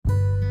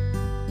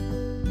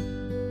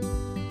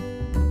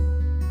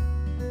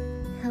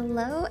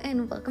Hello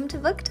and welcome to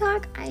Book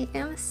Talk. I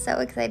am so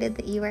excited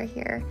that you are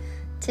here.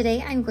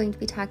 Today I'm going to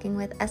be talking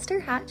with Esther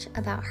Hatch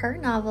about her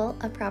novel,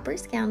 A Proper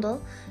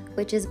Scandal,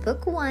 which is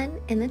book 1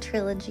 in the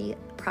trilogy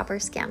Proper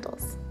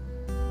Scandals.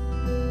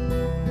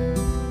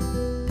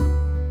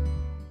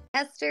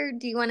 Esther,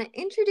 do you want to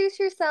introduce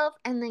yourself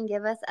and then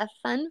give us a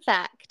fun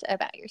fact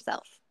about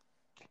yourself?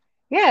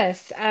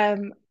 Yes,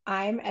 I'm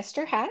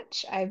Esther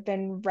Hatch. I've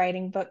been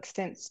writing books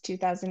since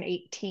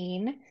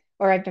 2018,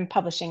 or I've been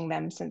publishing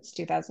them since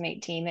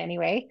 2018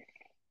 anyway.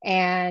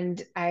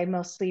 And I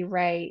mostly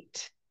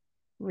write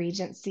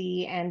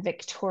Regency and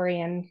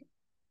Victorian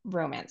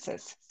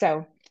romances.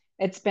 So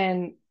it's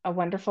been a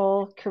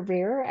wonderful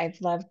career. I've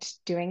loved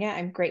doing it.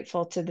 I'm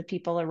grateful to the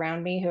people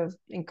around me who have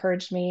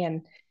encouraged me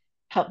and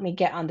helped me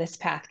get on this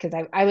path because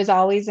I was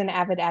always an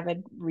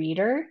avid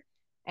reader,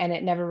 and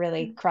it never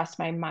really crossed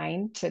my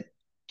mind to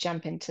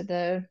jump into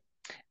the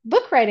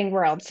book writing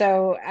world.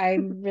 So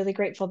I'm really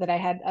grateful that I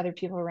had other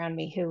people around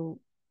me who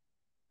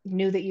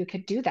knew that you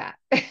could do that.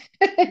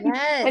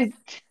 Yes. And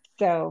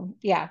so,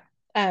 yeah.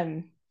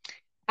 Um,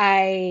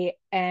 I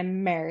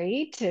am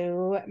married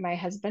to my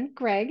husband,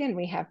 Greg, and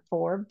we have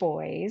 4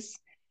 boys.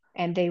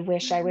 And they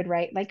wish I would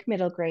write like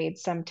middle grade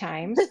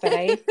sometimes, but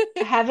I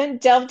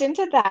haven't delved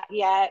into that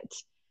yet.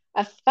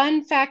 A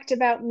fun fact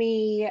about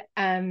me,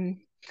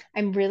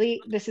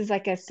 this is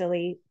like a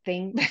silly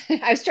thing.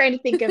 I was trying to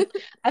think of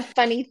a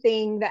funny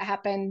thing that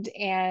happened,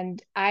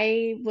 and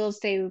I will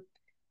say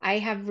I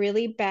have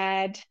really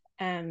bad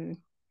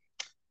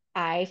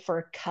eye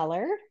for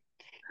color.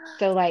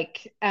 So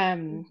like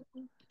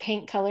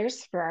paint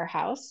colors for our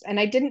house. And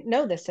I didn't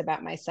know this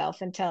about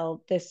myself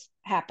until this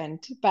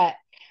happened, but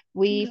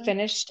we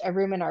finished a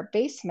room in our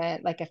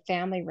basement, like a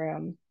family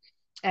room.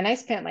 And I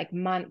spent like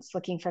months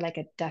looking for like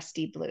a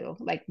dusty blue,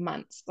 like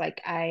months.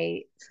 Like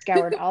I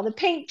scoured all the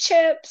paint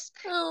chips.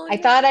 Oh, I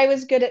no. thought I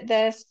was good at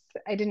this.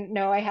 I didn't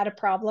know I had a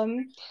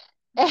problem.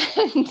 And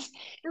It's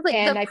like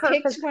and the I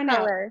picked perfect one out.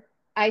 color.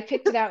 I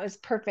picked it out. It was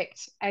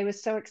perfect. I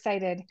was so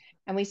excited.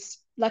 And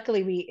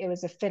luckily it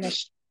was a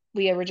finished,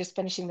 we were just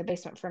finishing the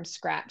basement from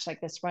scratch,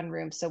 like this one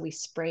room. So we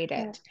sprayed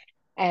Yeah. it.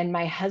 And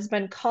my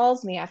husband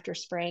calls me after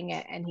spraying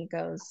it and he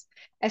goes,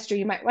 Esther,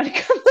 you might want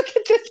to come look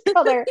at this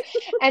color.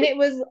 And it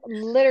was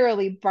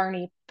literally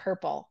Barney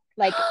purple,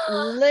 like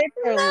literally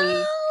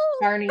No.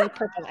 Barney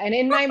purple. And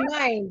in my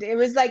mind, it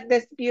was like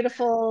this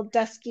beautiful,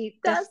 That's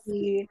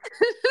dusky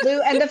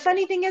blue. And the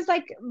funny thing is,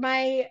 like,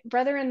 my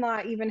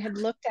brother-in-law even had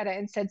looked at it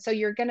and said, so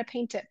you're going to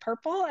paint it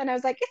purple? And I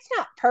was like, it's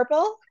not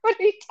purple. What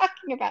are you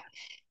talking about?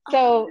 oh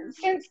So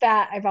since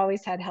that, I've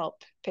always had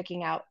help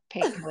picking out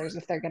paint colors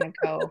if they're going to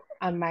go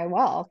on my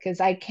wall, because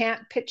I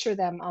can't picture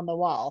them on the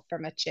wall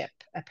from a chip,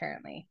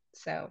 apparently.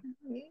 no. So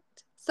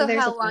So there's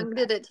a how fun long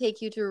did fact. it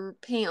take you to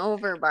paint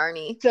over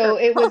Barney So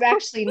it was purple?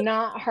 actually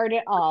not hard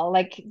at all.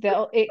 Like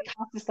it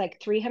cost us like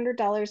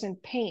 $300 in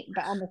paint,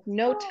 but almost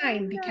no Oh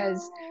time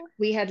because no.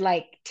 we had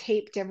like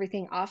taped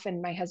everything off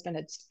and my husband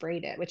had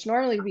sprayed it, which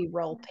normally would be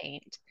roll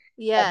paint.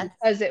 But Yes.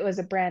 because it was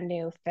a brand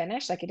new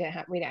finish, like we didn't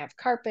have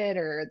carpet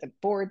or the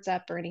boards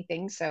up or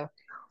anything. So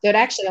it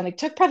actually only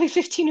took probably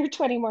 15 or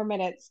 20 more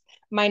minutes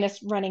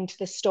minus running to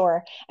the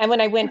store. And when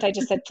I went, I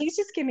just said, please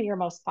just give me your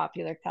most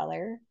popular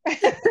color.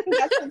 That's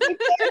what they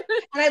did.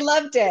 And I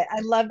loved it. I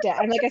loved it.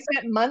 I'm like, I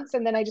spent months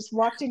and then I just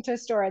walked into a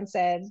store and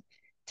said,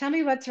 tell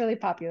me what's really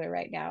popular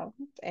right now.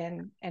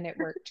 And it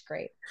worked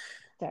great.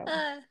 So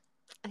Uh,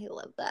 I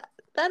love that.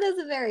 That is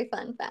a very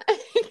fun fact.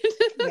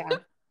 yeah.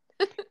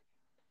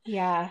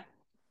 Yeah.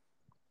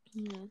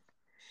 Yeah.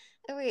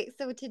 Okay,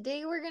 so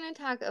today we're going to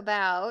talk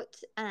about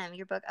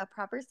your book, A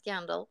Proper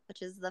Scandal,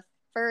 which is the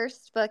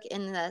first book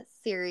in the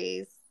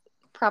series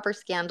Proper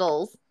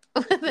Scandals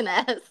with an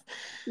S.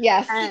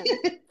 Yes. Um,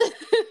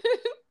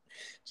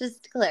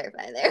 just to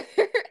clarify there.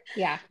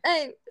 Yeah.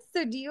 Um,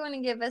 so do you want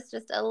to give us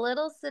just a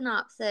little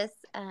synopsis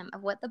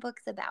of what the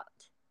book's about?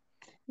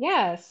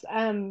 Yes.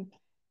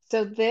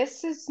 So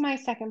this is my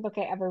second book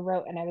I ever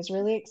wrote, and I was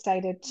really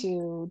excited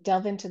to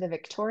delve into the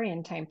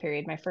Victorian time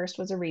period. My first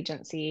was a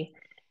Regency.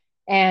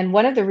 And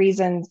one of the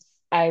reasons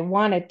I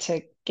wanted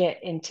to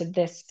get into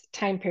this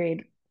time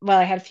period, well,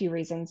 I had a few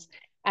reasons.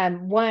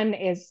 One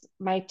is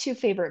my 2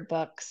 favorite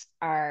books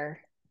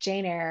are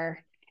Jane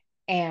Eyre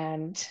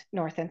and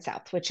North and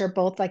South, which are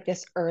both like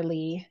this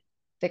early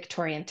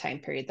Victorian time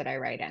period that I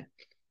write in.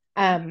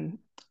 Um,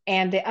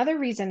 and the other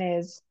reason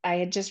is I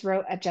had just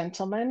wrote a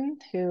gentleman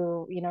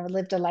who,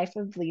 lived a life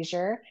of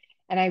leisure.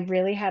 And I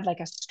really had like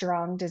a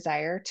strong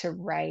desire to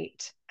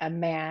write a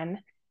man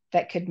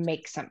that could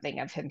make something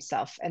of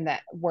himself and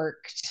that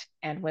worked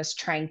and was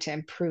trying to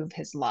improve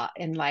his lot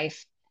in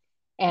life.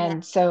 Yeah.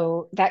 And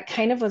so that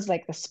kind of was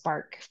like the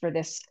spark for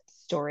this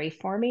story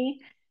for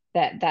me,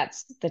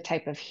 that's the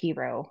type of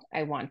hero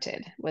I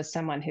wanted, was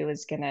someone who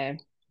was going to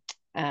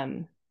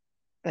um,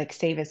 like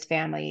save his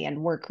family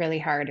and work really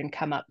hard and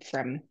come up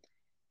from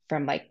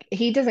like,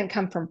 he doesn't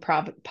come from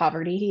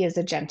poverty. He is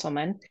a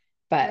gentleman,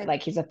 but Right.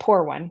 like he's a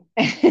poor one.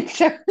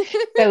 so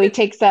so he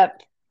takes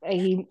up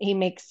he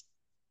makes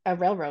a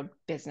railroad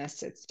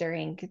business. It's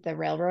during the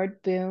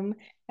railroad boom,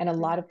 and a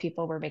lot of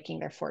people were making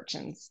their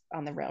fortunes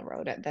on the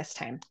railroad at this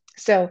time.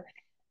 So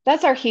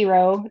that's our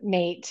hero,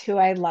 Nate, who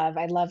I love.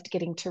 I loved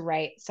getting to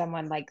write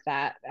someone like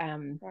that.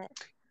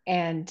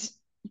 And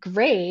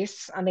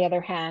Grace, on the other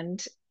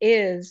hand,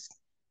 is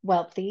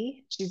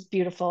wealthy. She's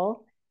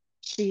beautiful.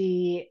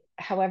 She,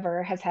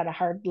 however, has had a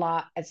hard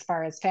lot as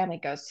far as family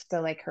goes. So,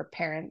 like, her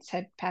parents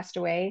had passed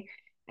away,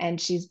 and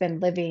she's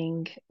been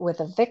living with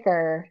a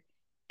vicar,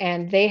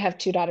 and they have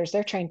two daughters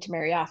they're trying to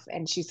marry off,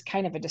 and she's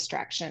kind of a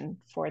distraction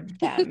for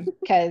them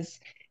because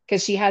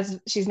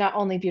she's not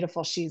only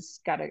beautiful, she's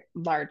got a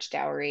large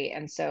dowry,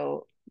 and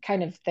so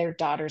kind of their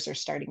daughters are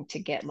starting to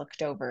get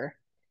looked over.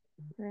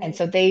 And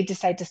so they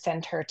decide to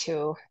send her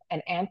to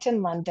an aunt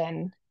in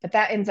London, but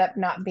that ends up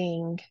not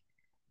being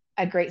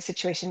a great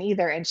situation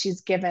either. And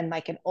she's given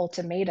like an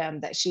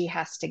ultimatum that she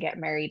has to get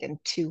married in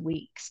 2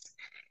 weeks.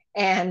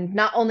 And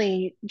not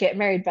only get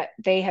married, but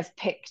they have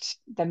picked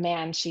the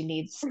man she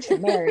needs to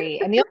marry.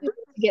 And the only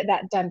way to get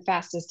that done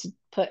fast is to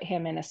put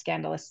him in a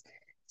scandalous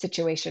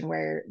situation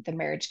where the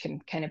marriage can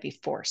kind of be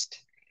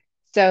forced.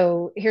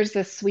 So here's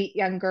this sweet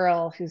young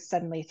girl who's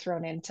suddenly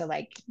thrown into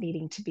like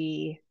needing to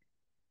be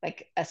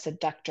like a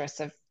seductress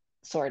of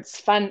sorts.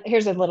 Fun.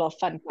 Here's a little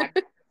fun fact.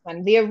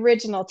 The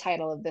original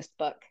title of this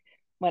book,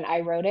 when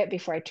I wrote it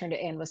before I turned it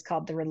in, was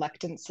called The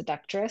Reluctant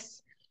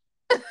Seductress,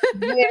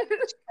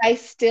 which I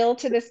still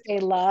to this day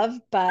love,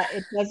 but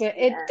it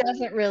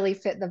doesn't really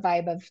fit the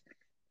vibe of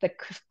the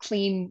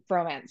clean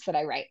romance that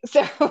I write.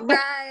 So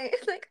Right.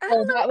 Like, I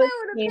don't know that if was I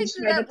would have picked changed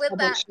it by the up with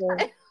that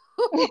publisher.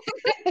 title.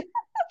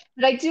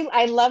 But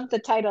I love the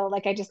title.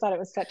 Like I just thought it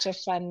was such a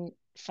fun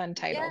Yeah,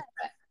 title.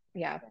 But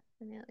yeah.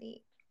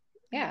 definitely.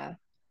 Yeah.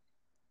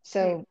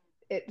 Okay.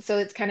 So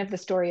it's kind of the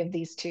story of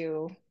these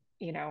two,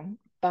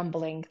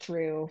 bumbling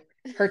through,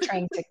 her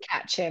trying to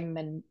catch him,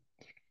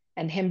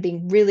 and him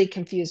being really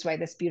confused why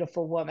this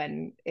beautiful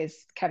woman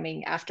is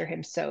coming after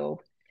him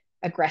so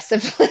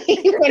aggressively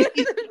when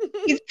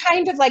he's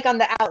kind of like on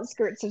the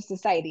outskirts of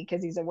society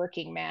because he's a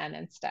working man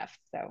and stuff.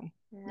 So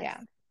Yes. yeah.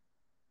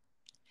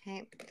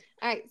 Okay.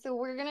 All right. So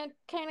we're gonna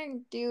kind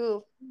of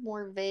do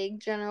more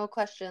vague general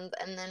questions,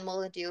 and then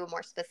we'll do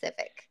more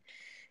specific.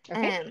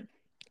 Okay.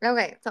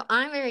 Okay. So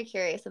I'm very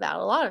curious about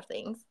a lot of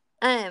things.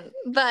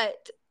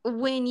 But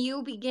when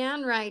you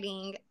began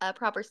writing A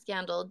Proper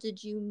Scandal,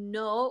 did you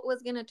know it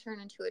was gonna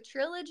turn into a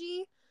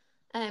trilogy?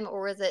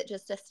 Or was it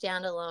just a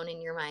standalone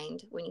in your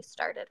mind when you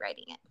started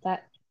writing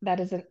it? That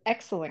is an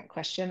excellent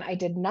question. I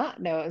did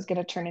not know it was going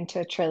to turn into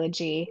a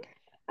trilogy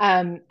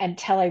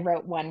until I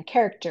wrote one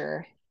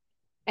character,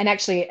 and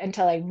actually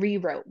until I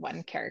rewrote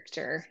one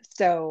character.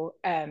 So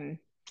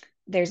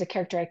there's a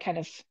character I kind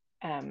of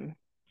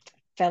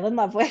fell in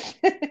love with,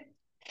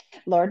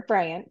 Lord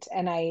Bryant,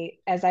 and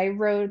as I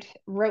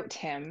wrote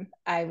him,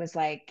 I was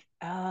like,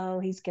 oh,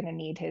 he's going to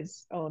need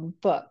his own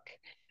book.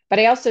 But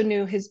I also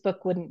knew his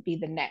book wouldn't be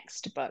the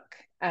next book.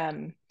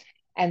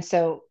 And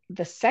so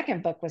the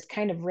second book was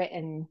kind of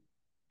written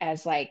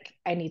as like,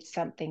 I need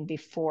something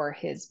before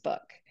his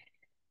book.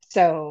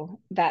 So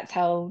that's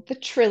how the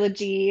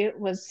trilogy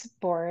was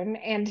born.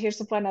 And here's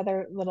one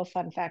other little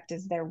fun fact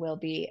is there will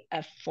be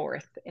a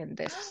fourth in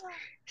this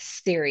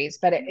series,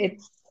 but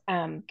it's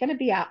gonna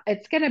be out.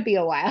 It's gonna be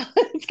a while.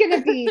 It's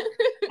gonna be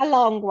a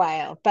long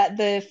while. But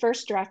the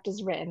first draft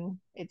is written.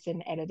 It's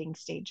in editing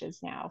stages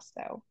now,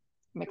 so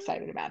I'm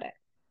excited about it.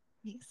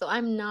 So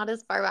I'm not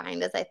as far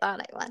behind as I thought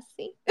I was.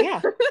 See?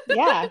 Yeah,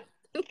 yeah.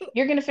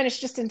 You're gonna finish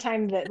just in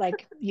time that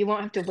like you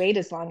won't have to wait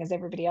as long as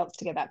everybody else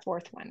to get that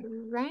fourth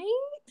one. Right?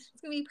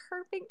 It's gonna be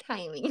perfect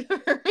timing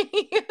for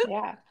me.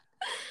 Yeah.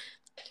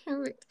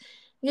 Perfect.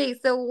 Okay,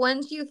 so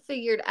once you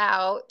figured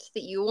out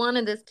that you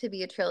wanted this to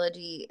be a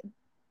trilogy,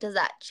 does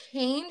that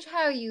change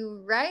how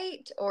you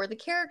write or the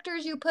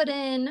characters you put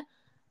in?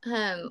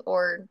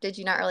 Or did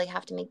you not really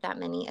have to make that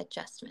many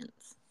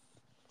adjustments?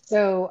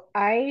 So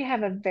I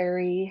have a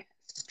very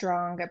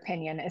strong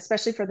opinion,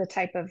 especially for the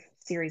type of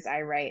series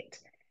I write,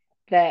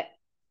 that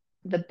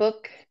the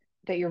book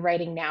that you're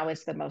writing now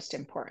is the most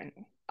important,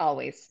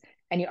 always.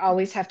 And you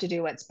always have to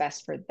do what's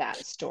best for that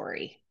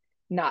story,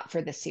 not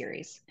for the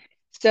series.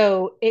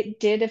 So it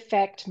did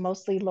affect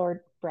mostly Lord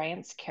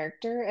Bryant's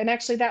character. And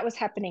actually, that was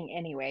happening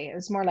anyway. It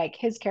was more like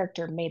his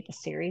character made the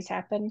series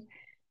happen.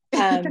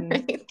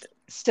 Right.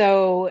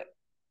 So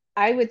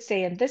I would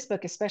say in this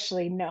book,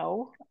 especially,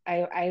 no,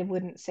 I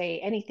wouldn't say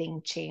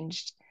anything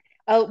changed.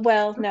 Oh,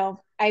 well,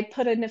 no, I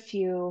put in a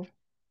few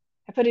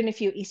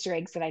Easter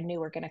eggs that I knew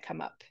were going to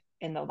come up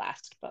in the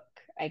last book,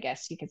 I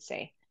guess you could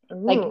say.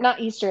 Like Ooh.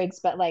 not Easter eggs,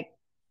 but like,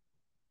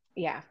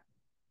 yeah,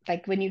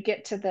 like when you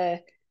get to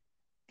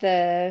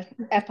the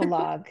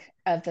epilogue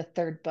of the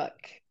third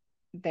book,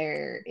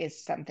 there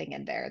is something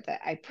in there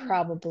that I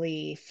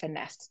probably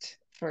finessed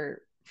for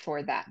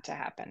that to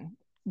happen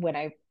when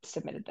I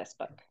submitted this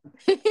book.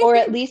 Or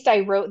at least I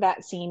wrote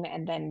that scene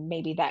and then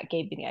maybe that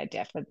gave me the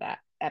idea for that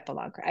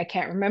epilogue. I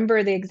can't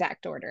remember the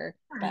exact order,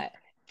 but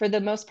for the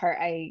most part,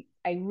 I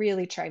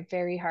really try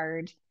very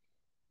hard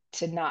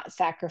to not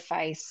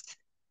sacrifice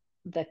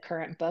the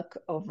current book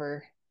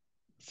over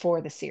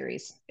for the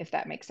series, if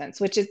that makes sense,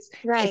 which it's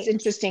Right.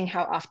 interesting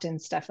how often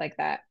stuff like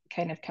that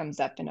kind of comes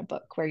up in a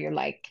book where you're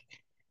like,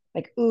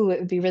 ooh, it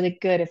would be really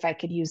good if I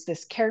could use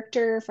this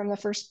character from the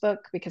first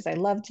book because I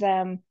loved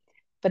them,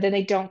 but then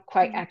they don't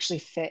quite actually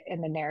fit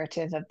in the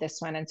narrative of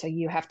this one. And so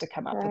you have to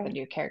come up with a Right.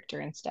 new character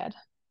instead.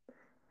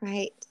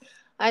 Right.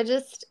 I'm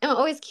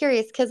always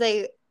curious because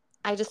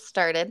I just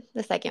started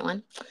the second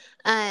one.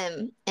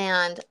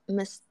 And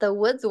Miss the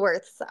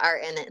Woodsworths are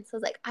in it. So I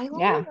was like, I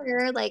Yeah.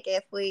 wonder like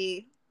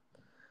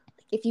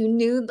if you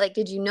knew, like,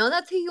 did you know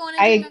that's who you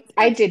wanted your next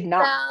I book to did be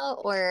not.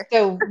 about? Or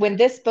So when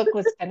this book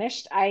was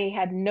finished, I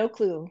had no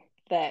clue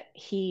that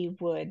he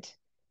would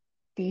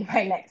be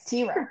my next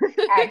hero,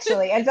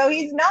 actually. And so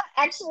he's not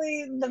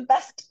actually the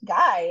best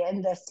guy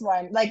in this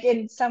one, like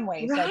in some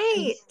ways.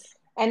 right.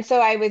 And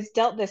so I was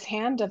dealt this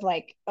hand of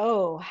like,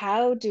 oh,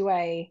 how do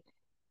I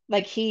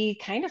like he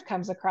kind of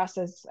comes across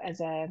as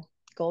a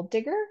gold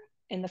digger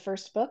in the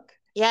first book.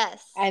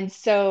 Yes. And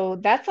so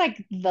that's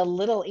like the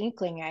little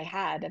inkling I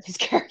had of his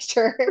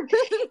character.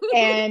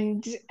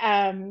 And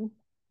and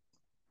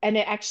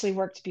it actually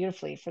worked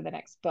beautifully for the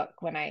next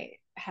book when I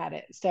had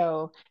it.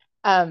 So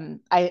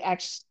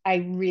I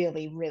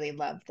really, really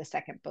love the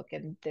second book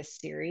in this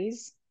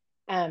series.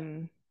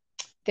 Um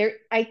there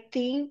I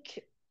think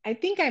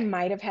I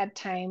might have had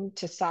time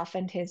to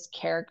soften his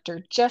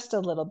character just a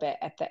little bit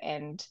at the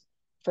end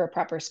for a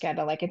proper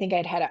scandal. Like I think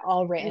I'd had it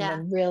all written Yeah.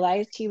 and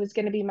realized he was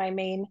going to be my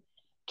main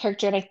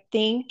character. And I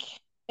think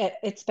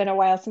it's been a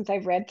while since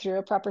I've read through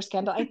a proper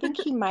scandal. I think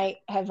he might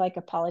have like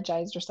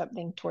apologized or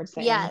something towards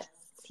the end. Yes,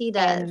 he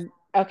does. And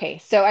okay,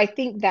 so I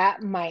think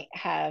that might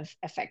have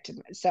affected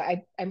me. So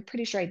I'm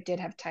pretty sure I did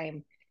have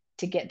time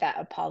to get that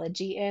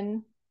apology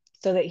in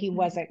so that he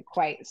wasn't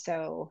quite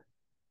so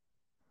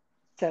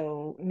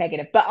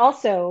negative. But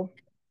also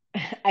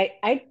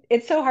I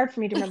it's so hard for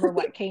me to remember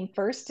what came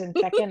first and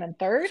second and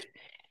third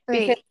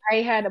because Right. I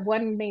had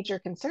one major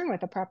concern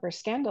with a proper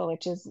scandal,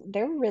 which is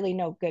there were really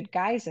no good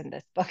guys in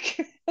this book.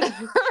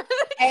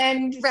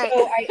 And so Right.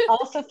 I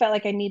also felt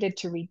like I needed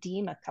to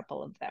redeem a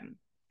couple of them,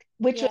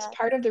 which was Yeah.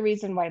 part of the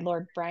reason why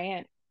Lord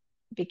Bryant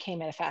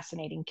became a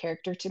fascinating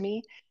character to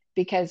me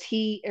because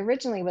he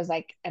originally was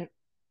like an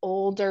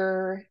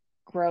older,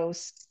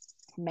 gross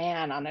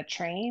man on a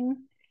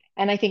train.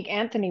 And I think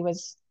Anthony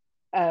was,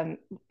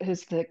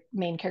 who's the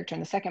main character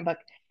in the second book,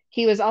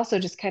 he was also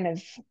just kind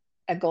of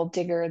a gold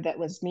digger that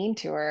was mean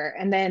to her.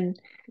 And then,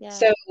 Yeah.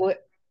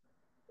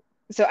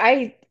 so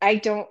I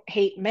don't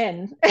hate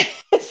men.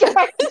 So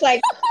I was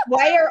like,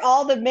 why are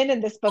all the men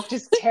in this book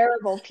just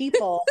terrible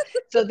people?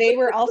 So they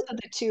were also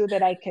the two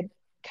that I could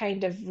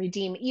kind of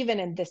redeem, even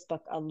in this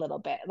book, a little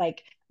bit.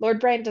 Like Lord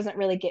Brent doesn't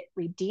really get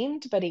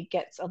redeemed, but he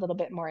gets a little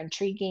bit more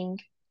intriguing.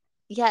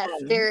 Yes,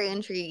 Um, very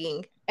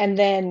intriguing. and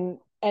then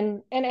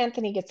and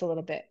Anthony gets a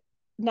little bit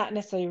not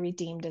necessarily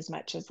redeemed as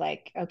much as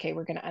like, okay,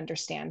 we're going to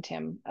understand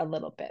him a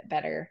little bit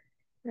better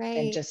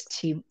than Right.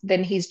 just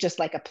then he's just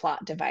like a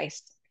plot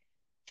device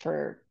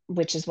for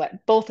which is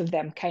what both of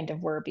them kind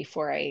of were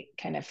before I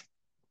kind of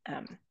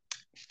um,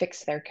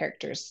 fixed their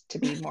characters to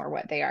be more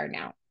what they are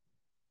now.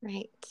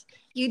 Right.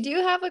 You do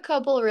have a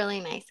couple really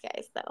nice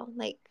guys though.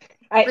 Like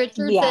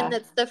Richardson, Yeah,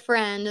 that's the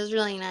friend, is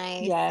really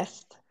nice.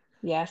 yes,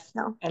 yes,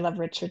 No. I love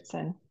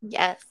Richardson.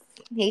 Yes.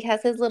 He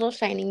has his little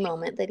shining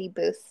moment that he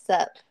boosts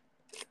up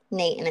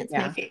Nate, and it's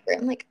my Yeah, favorite.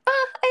 I'm like,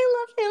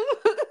 I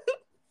love him.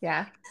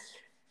 yeah.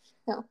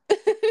 No.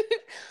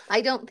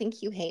 I don't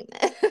think you hate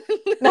men.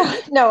 No,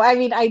 no, I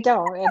mean I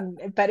don't,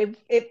 and but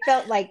it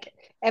felt like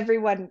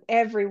everyone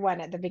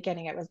at the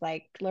beginning. It was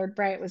like Lord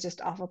Bryant was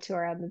just awful to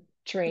her on the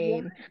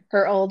Yeah. train.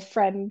 Her old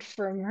friend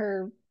from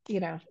her,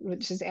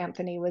 which is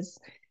Anthony, was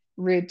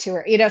rude to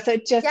her. So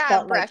it just Yeah,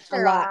 felt like brushed a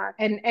her lot. off.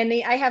 And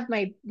I have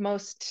my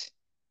most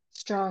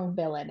strong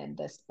villain in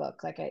this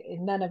book. Like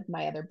in none of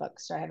my other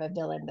books do I have a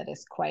villain that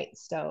is quite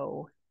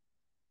so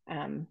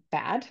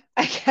bad,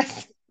 I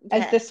guess,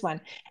 as Yes. this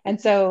one. And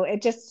so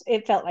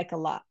it felt like a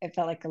lot. It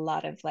felt like a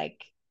lot of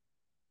like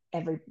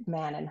every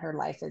man in her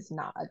life is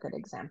not a good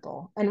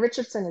example. And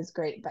Richardson is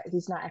great, but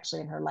he's not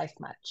actually in her life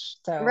much.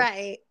 So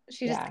Right.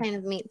 She just yeah, kind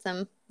of meets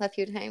him a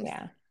few times.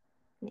 yeah,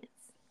 Yes.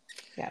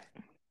 yeah,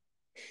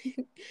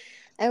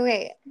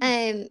 Okay.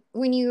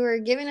 When you were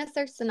giving us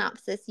our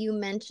synopsis, you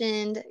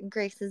mentioned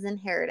Grace's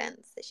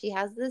inheritance. She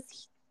has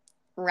this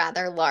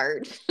rather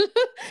large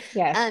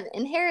yes,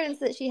 inheritance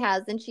that she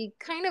has, and she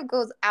kind of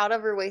goes out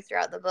of her way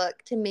throughout the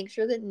book to make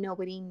sure that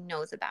nobody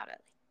knows about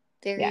it.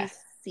 Very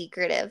yes,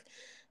 secretive,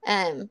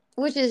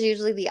 which is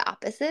usually the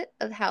opposite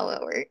of how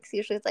it works.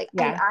 Usually it's like,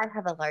 oh, yeah, I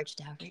have a large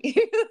dowry.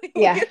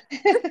 yeah.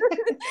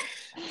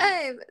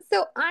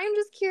 So I'm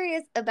just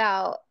curious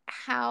about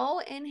how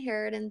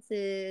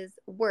inheritances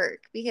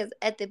work because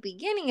at the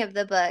beginning of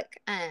the book,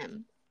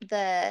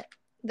 the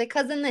the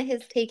cousin that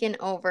has taken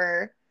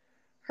over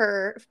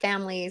her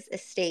family's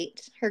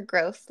estate, her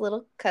gross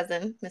little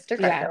cousin, Mr.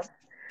 Yes, Freckles,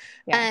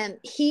 yeah,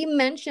 he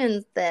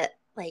mentions that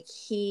like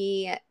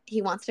he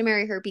wants to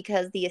marry her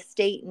because the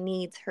estate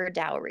needs her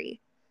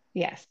dowry.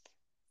 yes.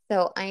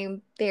 So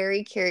I'm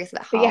very curious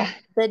about But yeah, how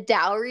the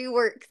dowry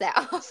works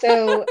out.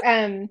 so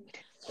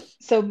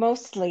So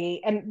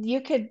mostly, and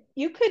you could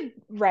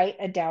write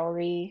a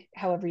dowry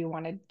however you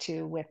wanted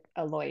to with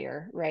a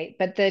lawyer, right?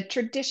 But the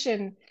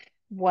tradition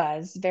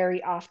was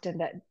very often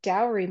that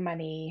dowry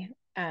money,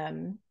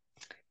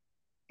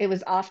 it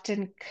was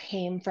often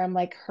came from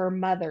like her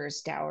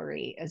mother's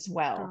dowry as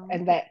well, Oh,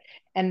 and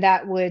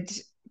that would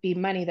be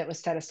money that was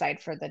set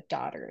aside for the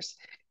daughters.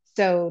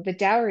 So the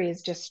dowry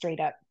is just straight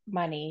up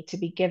money to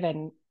be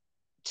given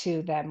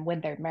to them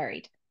when they're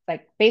married,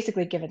 like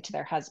basically given to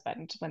their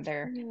husband when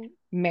they're right,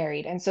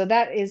 married. And so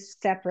that is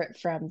separate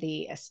from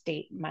the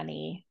estate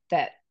money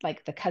that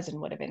like the cousin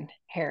would have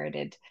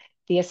inherited.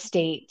 The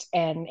estate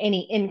and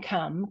any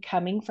income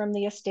coming from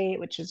the estate,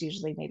 which was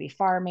usually maybe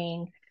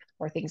farming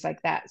or things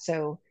like that.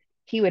 So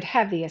he would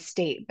have the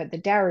estate, but the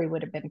dowry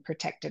would have been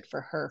protected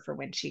for her for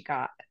when she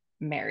got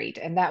married.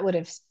 And that would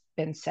have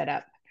been set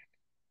up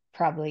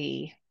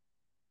probably,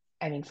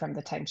 I mean, from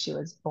the time she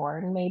was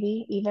born,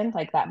 maybe even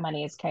like that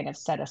money is kind of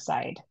set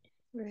aside.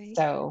 right,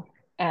 So,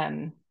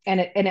 and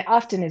it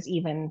often is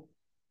even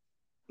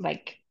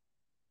like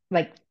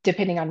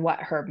depending on what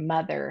her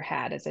mother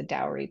had as a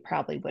dowry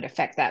probably would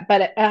affect that.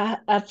 But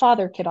a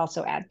father could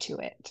also add to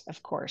it,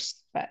 of course.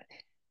 But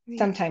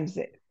right, sometimes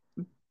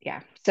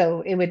yeah.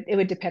 So it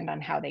would depend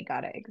on how they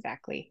got it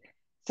exactly.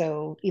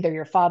 So either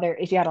your father,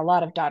 if you had a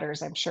lot of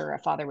daughters, I'm sure a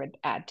father would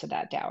add to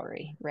that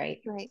dowry,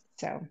 right? right.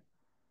 So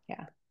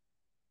yeah.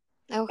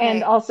 And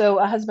Okay, also,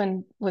 a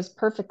husband was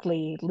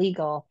perfectly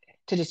legal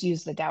to just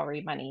use the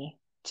dowry money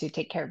to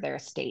take care of their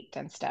estate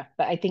and stuff.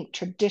 But I think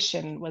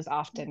tradition was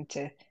often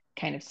to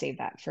kind of save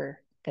that for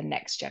the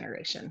next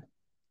generation,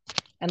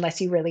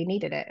 unless you really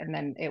needed it. And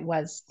then it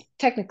was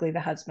technically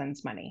the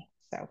husband's money.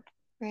 So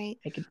right.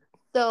 they could,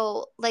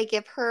 So, like,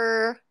 if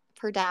her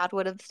dad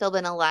would have still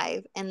been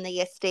alive and the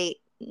estate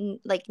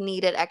like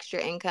needed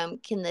extra income,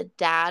 can the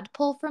dad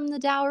pull from the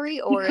dowry,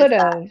 he or is could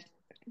that have,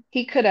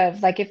 he could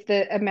have, like if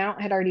the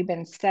amount had already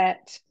been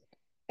set,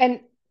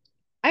 and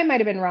I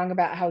might have been wrong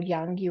about how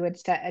young you would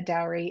set a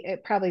dowry.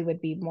 It probably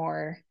would be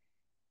more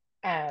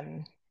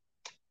um,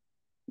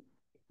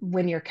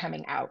 when you're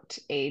coming out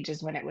age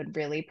is when it would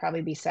really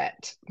probably be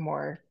set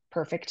more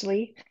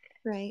perfectly.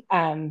 right?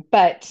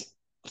 But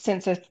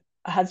since a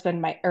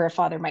husband might or a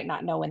father might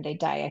not know when they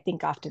die, I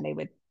think often they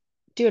would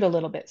do it a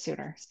little bit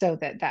sooner so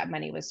that that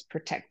money was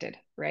protected,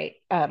 right?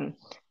 Because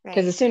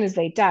Right. as soon as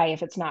they die,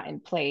 if it's not in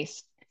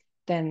place,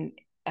 then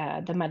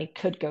the money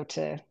could go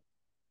to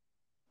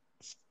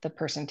the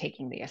person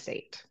taking the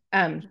estate.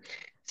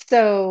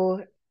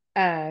 So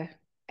I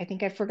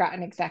think I've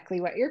forgotten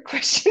exactly what your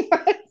question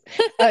was.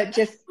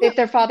 Just if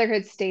their father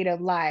had stayed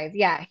alive,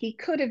 yeah, he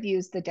could have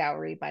used the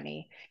dowry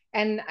money.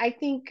 And I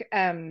think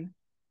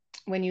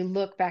when you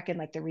look back in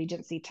like the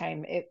Regency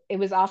time, it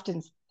was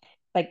often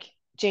like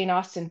Jane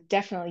Austen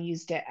definitely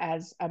used it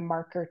as a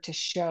marker to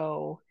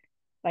show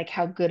like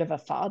how good of a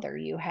father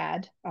you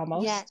had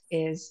Yes. almost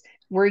is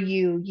were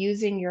you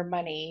using your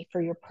money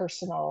for your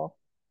personal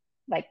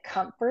like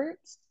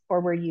comforts,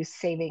 or were you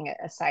saving it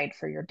aside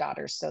for your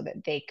daughters so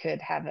that they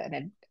could have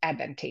an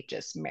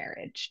advantageous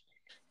marriage?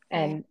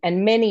 Right.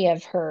 And many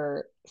of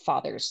her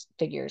father's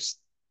figures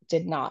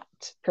did not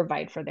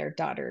provide for their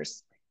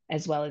daughters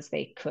as well as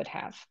they could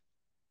have.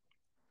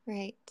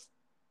 Right.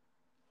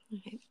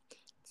 Okay.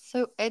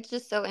 So it's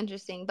just so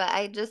interesting, but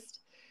I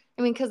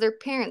mean, because their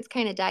parents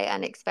kind of die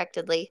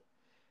unexpectedly.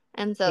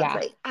 And so it's Yeah.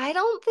 like, I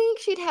don't think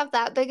she'd have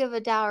that big of a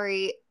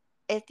dowry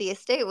if the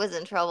estate was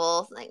in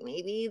trouble. Like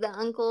maybe the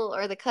uncle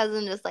or the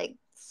cousin just like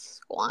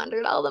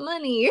squandered all the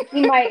money.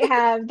 He might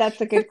have.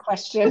 That's a good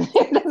question.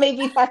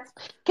 Maybe that's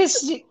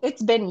because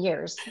it's been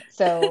years.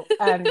 So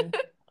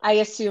I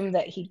assume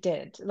that he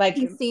did. Like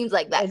He seems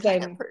like that as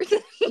kind of I'm, person.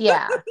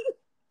 yeah,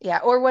 yeah,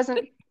 or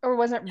wasn't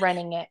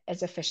running it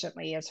as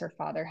efficiently as her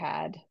father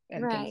had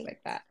and things Right.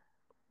 like that.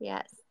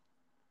 Yes.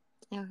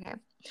 Okay.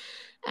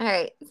 All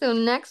right. So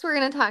next we're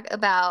going to talk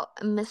about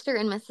Mr.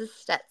 and Mrs.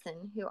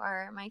 Stetson, who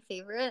are my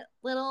favorite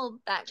little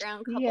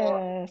background couple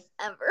Yes,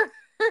 ever.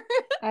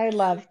 I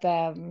love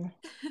them.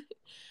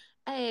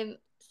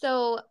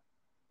 So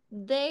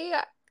they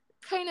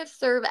kind of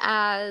serve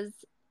as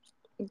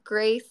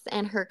Grace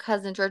and her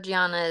cousin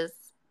Georgiana's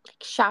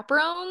like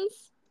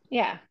chaperones.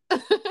 Yeah,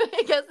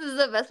 I guess is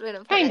the best way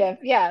to put kind it. of.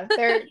 Yeah,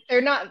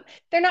 they're not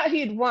who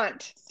you'd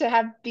want to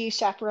have be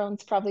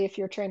chaperones probably if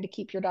you're trying to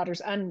keep your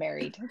daughters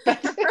unmarried.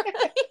 But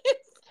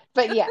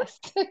but yes.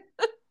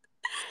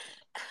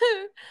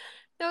 Right?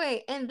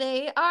 Okay, and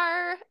they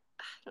are, I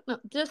don't know,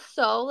 just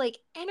so like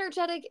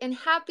energetic and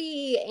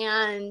happy,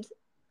 and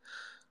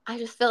I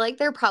just feel like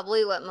they're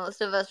probably what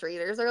most of us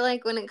readers are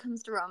like when it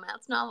comes to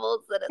romance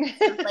novels, that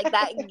it's just like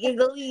that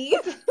giggly.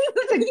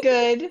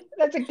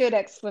 That's a good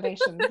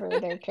explanation for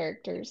their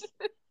characters.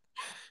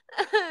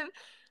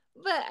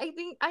 But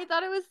I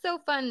thought it was so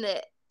fun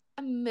that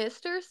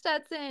Mr.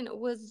 Stetson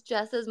was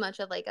just as much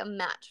of like a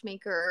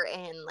matchmaker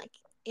and like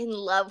in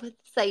love with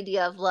this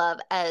idea of love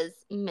as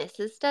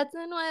Mrs.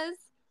 Stetson was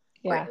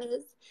or Yeah.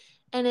 is.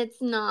 And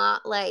it's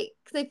not like,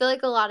 because I feel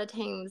like a lot of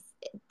times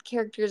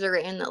characters are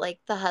written that like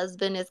the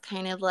husband is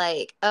kind of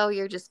like, oh,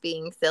 you're just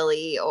being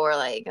silly or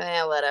like,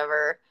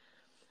 whatever.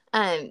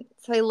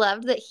 So I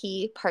loved that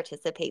he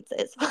participates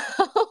as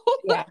well.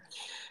 Yeah.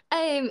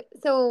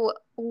 So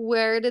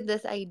where did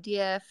this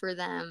idea for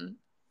them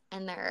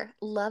and their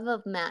love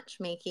of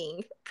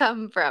matchmaking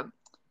come from?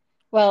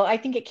 Well, I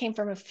think it came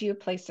from a few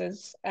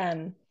places.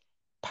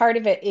 Part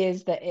of it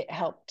is that it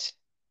helped.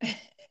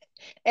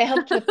 It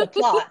helped with the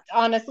plot,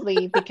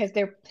 honestly, because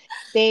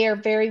they are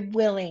very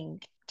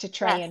willing to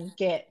try Yes. and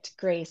get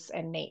Grace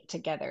and Nate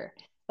together.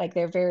 Like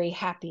they're very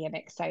happy and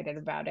excited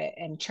about it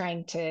and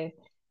trying to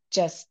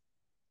just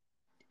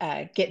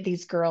get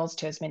these girls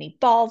to as many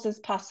balls as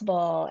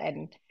possible,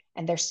 and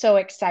they're so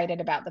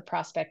excited about the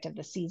prospect of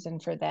the season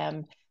for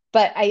them.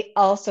 But I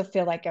also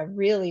feel like a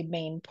really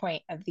main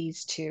point of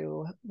these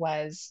two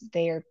was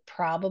they are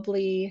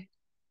probably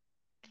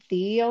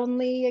the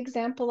only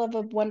example of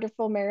a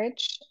wonderful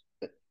marriage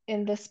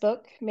in this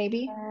book,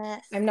 maybe.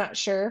 Yes. I'm not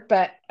sure,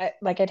 but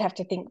like I'd have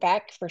to think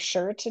back for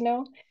sure to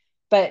know.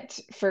 But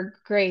for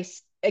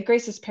Grace,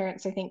 Grace's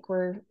parents, I think,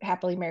 were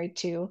happily married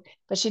too,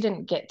 but she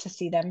didn't get to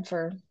see them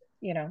for,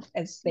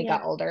 as they Yeah.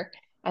 got older.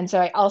 And so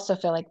I also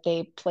feel like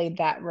they played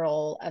that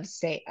role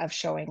of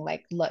showing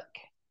like, look,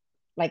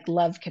 like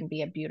love can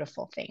be a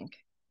beautiful thing.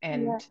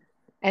 Yeah.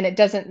 And it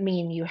doesn't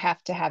mean you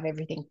have to have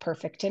everything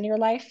perfect in your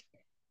life,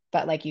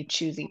 but like you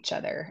choose each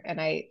other. And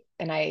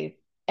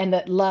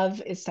that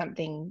love is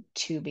something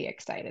to be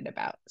excited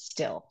about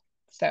still.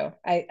 So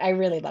I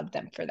really love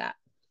them for that.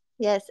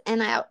 Yes.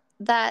 And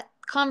that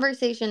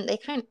conversation, they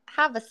kind of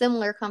have a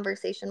similar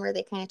conversation where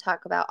they kind of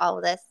talk about all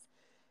of this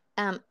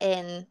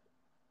in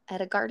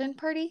at a garden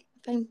party,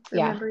 if I'm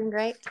Yeah. remembering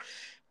right.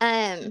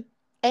 Um,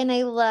 and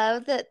I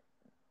love that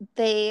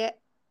they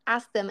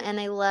ask them, and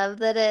I love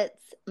that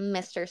it's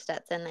Mr.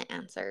 Stetson that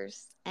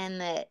answers, and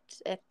that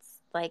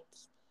it's like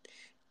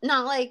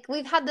not like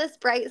we've had this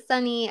bright,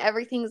 sunny,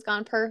 everything's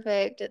gone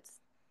perfect. It's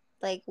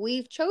like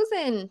we've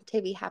chosen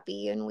to be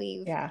happy, and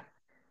Yeah.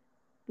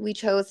 we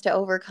chose to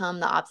overcome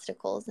the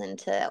obstacles and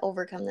to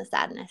overcome the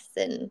sadness.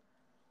 And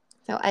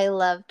so I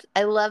loved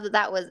that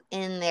that was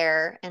in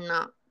there and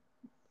not,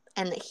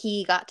 and that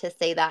he got to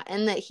say that,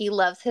 and that he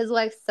loves his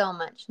wife so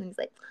much, and he's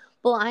like,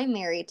 well, I'm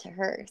married to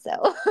her,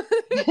 so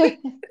I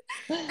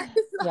thought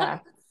Yeah.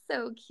 it was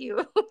so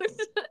cute.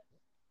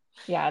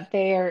 Yeah.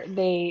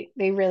 They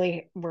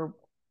really were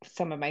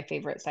some of my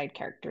favorite side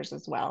characters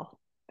as well.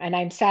 And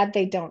I'm sad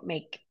they don't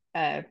make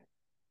an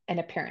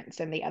appearance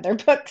in the other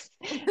books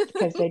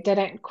because they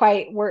didn't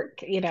quite work,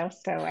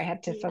 so I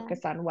had to Yeah.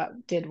 focus on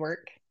what did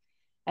work.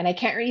 And I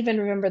can't even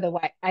remember the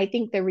why. I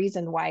think the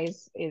reason why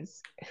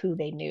is who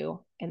they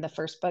knew in the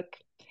first book.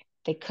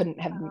 They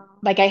couldn't have, Oh,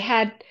 like, I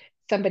had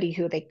somebody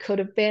who they could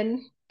have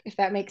been, if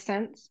that makes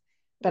sense.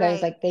 But I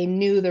was right. like, they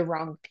knew the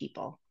wrong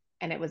people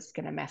and it was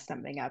going to mess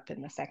something up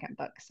in the second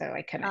book. So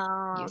I couldn't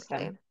Oh, use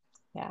okay. them.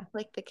 Yeah.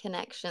 Like the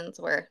connections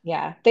were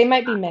Yeah. They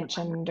might be not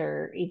mentioned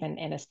or even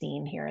in a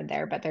scene here and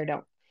there, but they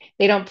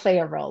don't play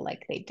a role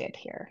like they did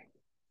here,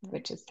 gonna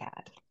which is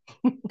sad.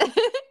 happen.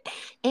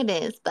 It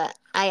is, but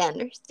I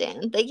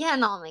understand. They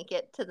can't all make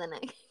it to the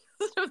next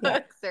Yeah.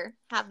 books or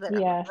have their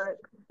own Yes.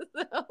 book.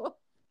 So,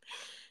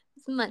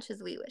 as much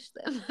as we wish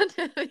them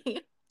to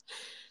be.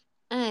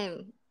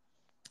 Um,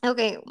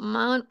 okay,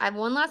 Mom, I have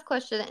one last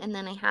question, and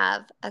then I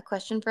have a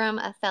question from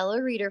a fellow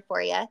reader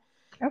for you.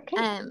 Okay.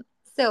 Um,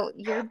 so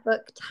your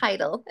book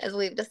title, as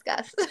we've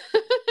discussed,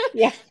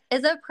 Yes.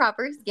 is A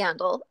Proper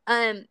Scandal.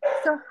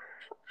 So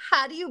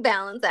how do you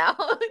balance out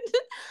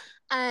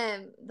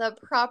the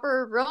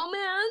proper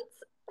romance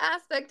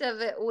aspect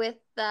of it with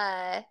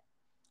the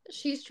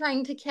she's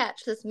trying to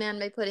catch this man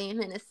by putting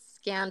him in a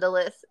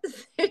scandalous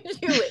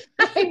situation?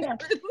 I know.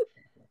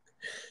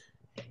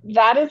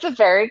 That is a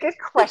very good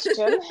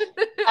question.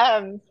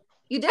 Um,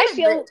 You did I a great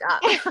feel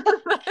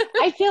job.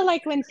 I feel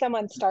like when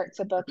someone starts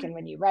a book and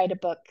when you write a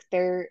book,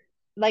 they're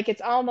like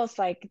it's almost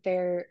like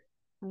they're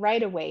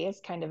right away is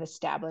kind of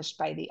established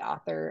by the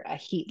author a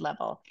heat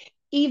level,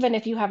 even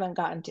if you haven't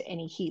gotten to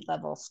any heat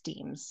level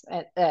scenes.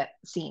 And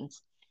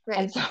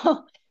Right,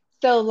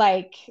 so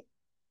like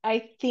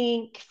I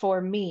think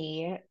for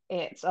me,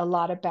 it's a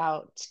lot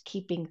about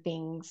keeping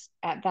things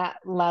at that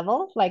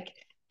level. Like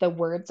the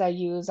words I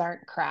use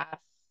aren't crass.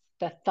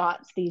 The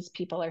thoughts these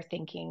people are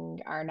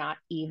thinking are not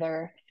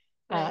either.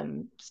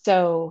 right,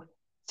 So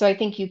so I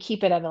think you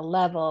keep it at a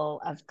level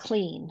of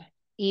clean,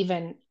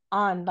 even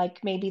on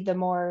like maybe the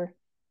more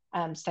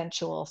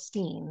sensual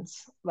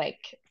scenes.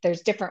 Like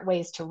there's different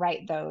ways to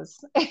write those.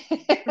 and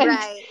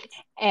right,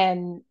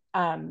 and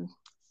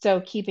so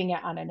keeping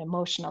it on an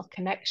emotional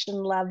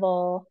connection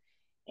level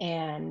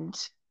and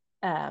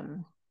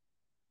um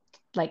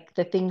like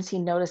the things he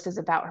notices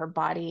about her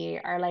body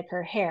are like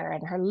her hair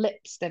and her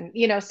lips and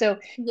so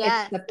it's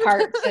yes, the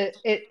parts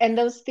and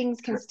those things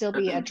can still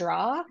be a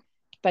draw,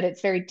 but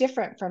it's very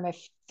different from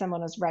if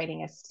someone was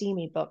writing a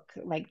steamy book.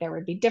 Like there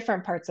would be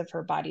different parts of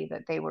her body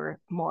that they were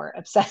more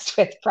obsessed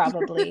with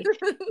probably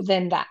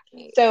than that.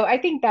 right, So I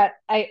think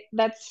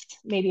that's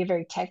maybe a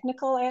very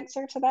technical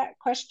answer to that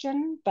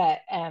question, but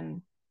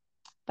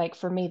like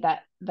for me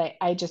that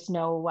I just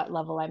know what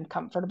level I'm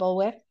comfortable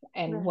with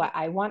and right. what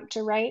I want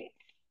to write.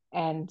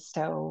 And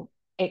so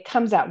it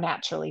comes out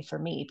naturally for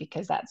me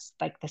because that's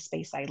like the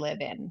space I live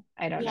in.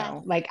 I don't Yes.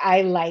 know. Like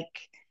I like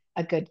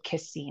a good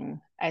kiss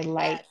scene. Yes.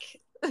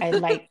 I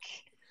like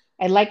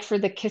I like for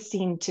the kiss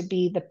scene to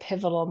be the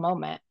pivotal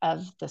moment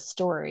of the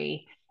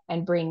story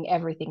and bring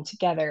everything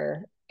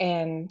together.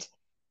 And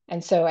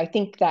so I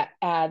think that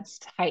adds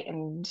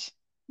heightened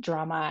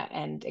drama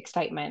and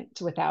excitement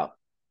without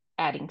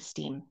adding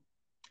steam,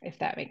 if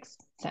that makes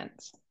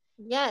sense.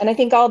 And Yes. I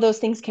think all those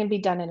things can be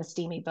done in a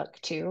steamy book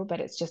too, but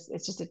it's just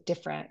a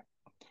different,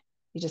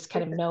 you just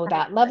kind It's of a know better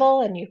that twist.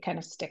 level and you kind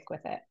of stick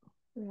with it.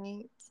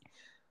 Right.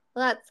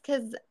 Well, that's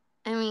because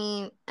I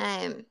mean,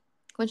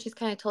 when she's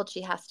kind of told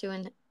she has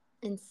to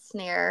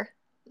ensnare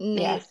Nate,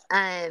 Yes.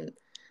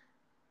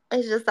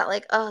 it's just that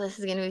like, oh, this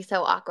is gonna be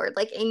so awkward,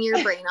 like in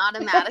your brain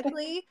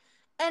automatically,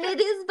 and it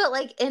is, but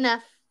like in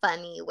a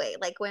funny way,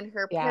 like when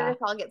her Yeah.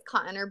 parasol gets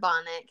caught in her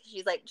bonnet because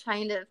she's like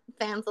trying to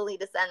fancily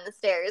descend the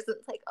stairs.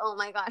 It's like, oh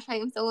my gosh, I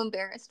am so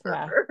embarrassed for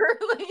Yeah. her.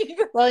 Like,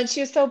 Well, and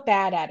she was so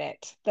bad at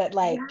it that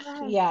like,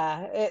 yes. yeah,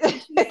 And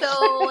she's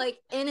so like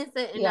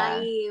innocent and yeah,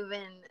 naive,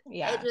 and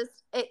yeah,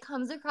 it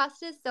comes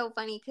across as so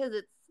funny because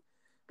it's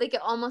like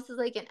it almost is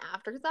like an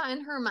afterthought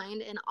in her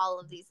mind in all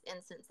of these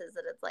instances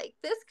that it's like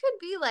this could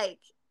be like,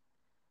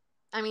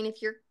 I mean,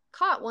 if you're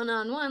caught one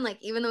on one, like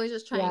even though he's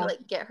just trying to yeah,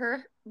 like get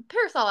her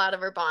parasol out of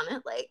her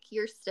bonnet, like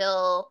you're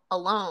still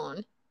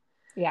alone,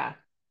 yeah,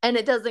 and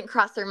it doesn't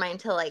cross her mind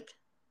till like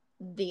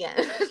the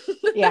end.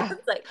 yeah.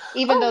 It's like,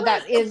 Even though oh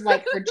that is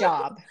like her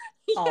job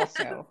wait, yes.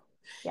 also.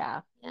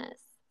 Yeah, Yes.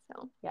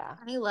 So yeah,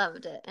 I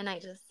loved it. And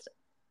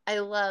I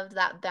loved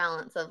that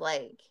balance of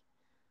like,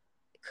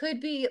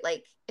 could be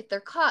like, if they're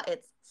caught,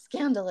 it's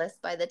scandalous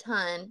by the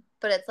ton,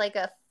 but it's like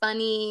a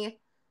funny,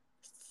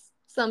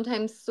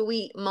 sometimes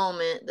sweet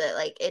moment that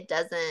like it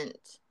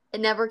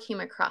never came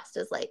across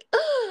as like,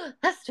 oh,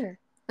 Esther,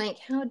 like,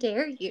 how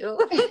dare you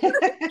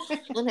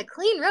in a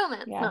clean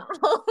romance yeah,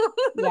 novel.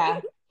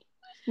 yeah.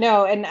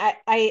 No, and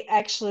I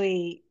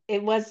actually,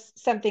 it was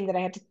something that I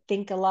had to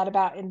think a lot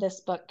about in this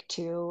book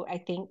too, I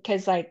think,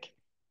 because like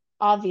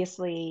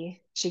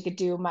obviously she could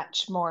do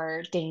much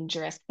more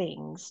dangerous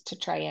things to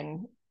try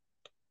and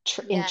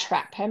Yes.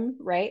 entrap him,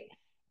 right? Yes.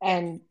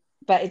 And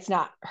but it's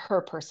not her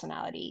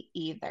personality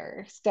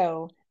either.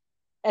 So,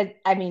 and,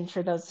 I mean,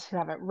 for those who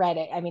haven't read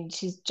it, I mean,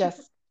 she's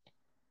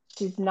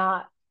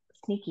not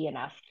sneaky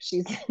enough.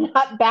 She's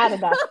not bad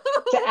enough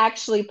to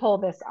actually pull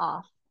this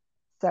off.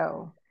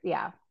 So,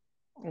 yeah,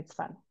 it's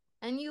fun.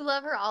 And you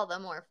love her all the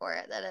more for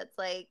it, that it's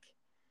like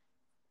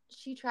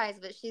she tries,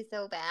 but she's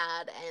so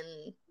bad,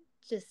 and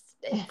just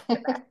it's the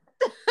best.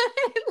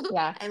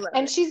 Yeah. I love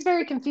And it. she's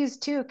very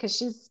confused too, because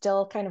she's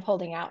still kind of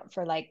holding out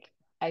for like,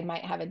 I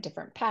might have a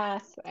different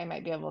path. I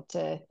might be able to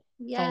find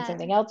Yeah.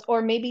 something else,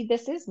 or maybe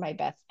this is my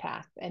best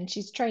path. And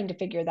she's trying to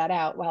figure that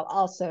out while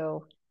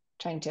also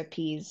trying to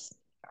appease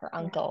her Yeah.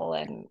 uncle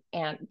and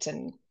aunt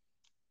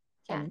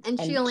Yeah. And she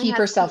and only keep has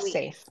two herself weeks.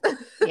 safe.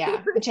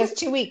 Yeah. And she has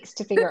 2 weeks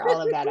to figure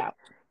all of that out.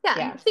 Yeah.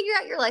 Yeah. Figure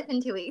out your life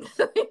in 2 weeks.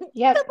 Good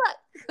Yep.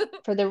 luck.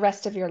 For the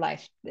rest of your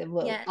life, it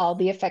will Yes. all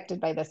be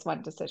affected by this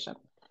one decision.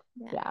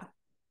 Yes. Yeah.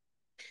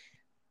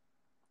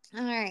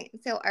 All right.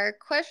 So our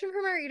question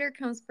from our reader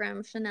comes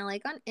from Chanel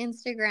Lake on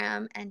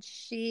Instagram, and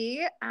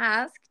she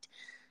asked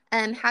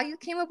how you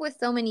came up with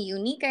so many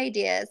unique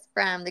ideas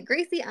from the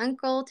Gracie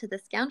uncle to the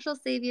scoundrel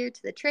savior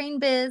to the train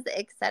biz,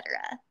 etc.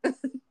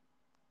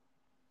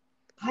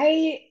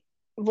 I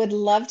would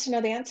love to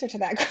know the answer to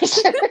that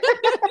question.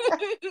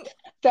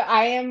 So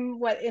I am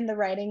what in the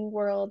writing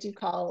world you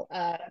call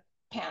a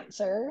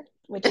pantser,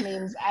 which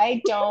means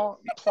I don't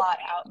plot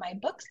out my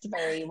books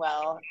very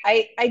well.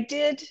 I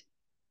did,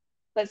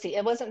 let's see,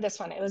 it wasn't this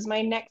one. It was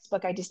my next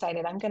book. I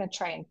decided I'm going to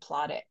try and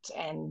plot it,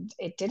 and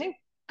it didn't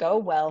go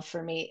well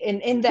for me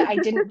in that I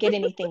didn't get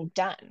anything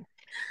done.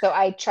 So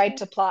I tried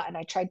to plot and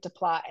I tried to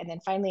plot, and then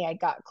finally I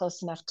got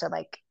close enough to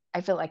like,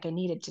 I felt like I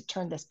needed to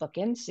turn this book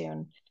in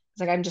soon. It's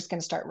like I'm just going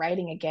to start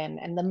writing again.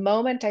 And the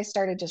moment I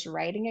started just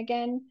writing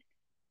again,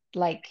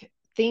 like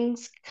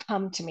things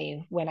come to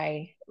me when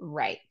I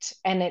write,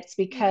 and it's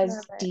Love because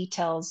it.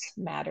 details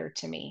matter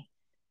to me.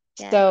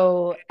 Yes.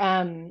 So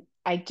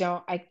I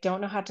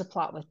don't know how to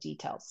plot with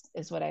details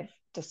is what I've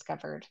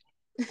discovered.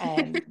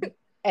 Um,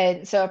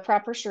 and so a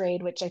proper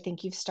charade, which I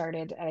think you've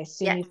started, and I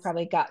assume Yes. you've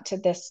probably got to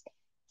this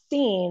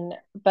scene,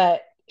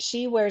 but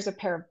she wears a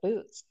pair of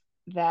boots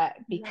that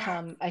Yes.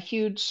 become a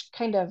huge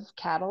kind of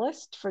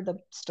catalyst for the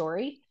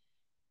story.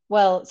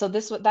 Well, so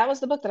that was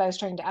the book that I was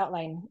trying to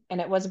outline, and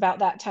it was about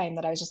that time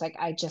that I was just like,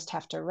 I just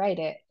have to write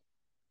it.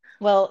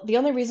 Well, the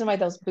only reason why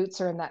those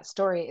boots are in that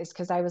story is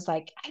because I was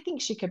like, I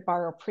think she could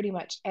borrow pretty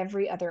much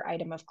every other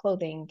item of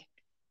clothing,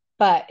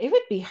 but it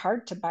would be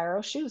hard to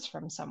borrow shoes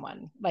from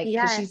someone, like because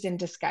Yes. she's in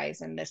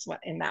disguise in this one,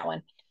 in that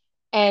one.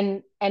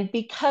 And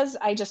because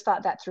I just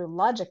thought that through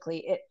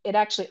logically, it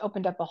actually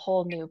opened up a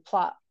whole new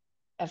plot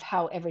of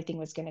how everything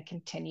was going to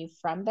continue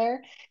from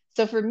there.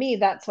 So for me,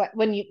 that's what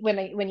when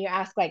you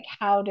ask like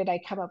how did I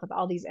come up with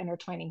all these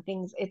intertwining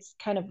things, it's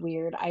kind of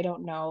weird. I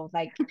don't know.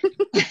 Like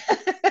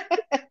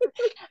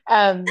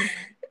um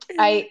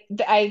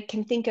I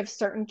can think of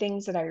certain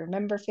things that I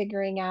remember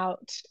figuring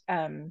out.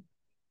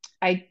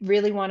 I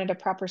really wanted a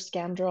proper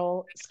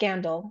scandal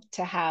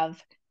to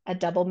have a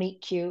double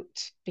meet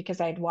cute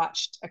because I'd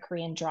watched a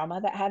Korean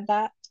drama that had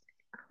that,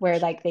 where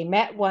like they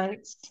met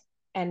once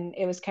and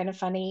it was kind of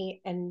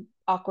funny and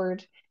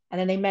awkward, and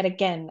then they met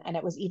again and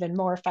it was even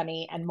more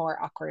funny and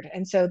more awkward.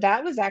 And so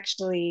that was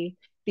actually,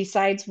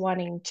 besides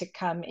wanting to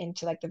come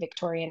into like the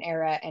Victorian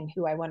era and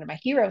who I wanted my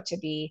hero to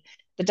be,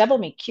 the double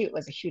meet cute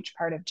was a huge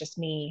part of just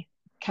me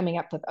coming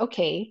up with,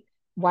 okay,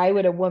 why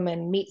would a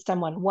woman meet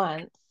someone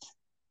once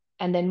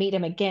and then meet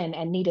him again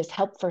and need his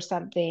help for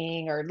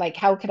something, or like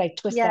how could I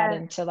twist that Yeah.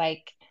 into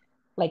like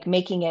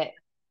making it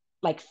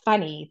like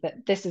funny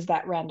that this is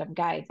that random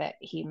guy that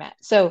he met.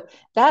 So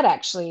that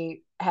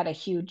actually had a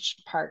huge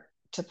part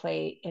to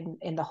play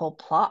in the whole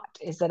plot,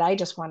 is that I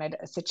just wanted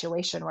a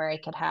situation where I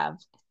could have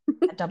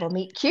a double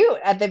meet cute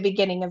at the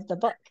beginning of the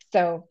book.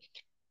 So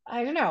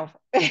I don't know.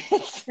 I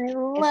It's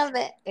love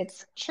it.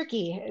 it's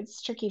tricky.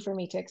 It's tricky for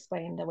me to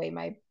explain the way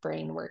my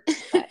brain works,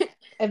 but So,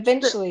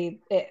 eventually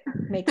it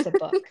makes a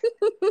book.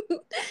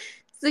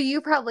 so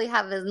you probably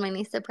have as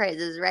many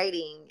surprises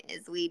writing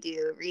as we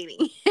do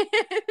reading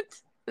it.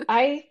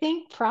 I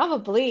think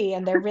probably,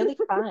 and they're really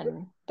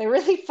fun. They're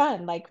really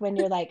fun. Like when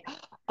you're like,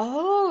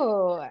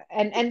 oh,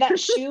 and that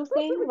shoe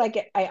thing,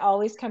 like I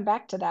always come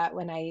back to that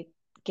when I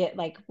get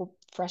like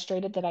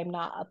frustrated that I'm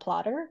not a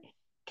plotter,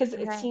 because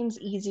it Right. seems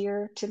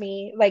easier to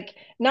me. Like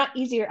not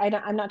easier.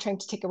 I'm not trying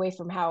to take away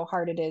from how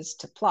hard it is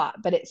to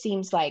plot, but it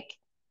seems like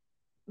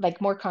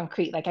more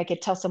concrete. Like I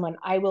could tell someone,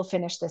 I will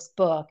finish this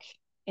book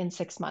in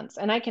 6 months,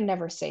 and I can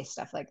never say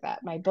stuff like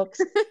that. My books,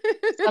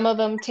 some of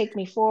them take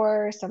me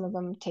 4, some of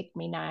them take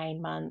me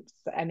 9 months.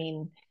 I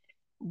mean,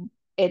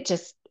 it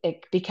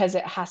because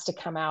it has to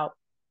come out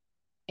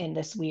in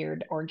this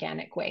weird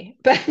organic way.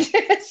 But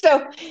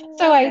so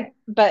so Love I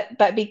it.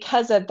 but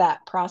because of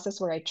that process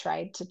where I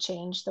tried to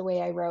change the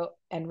way I wrote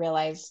and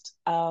realized,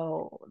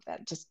 oh,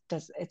 that just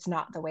does, it's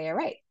not the way I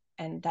write.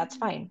 And that's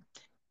fine.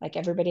 Like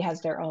everybody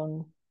has their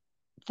own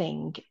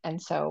thing.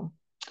 And so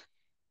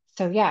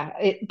yeah,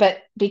 but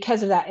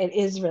because of that, it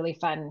is really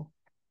fun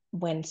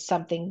when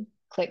something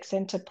clicks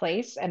into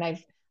place, and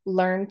I've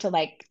learned to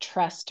like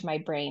trust my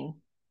brain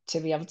to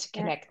be able to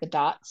Yeah. connect the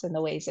dots in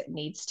the ways it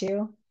needs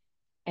to,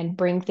 and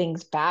bring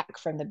things back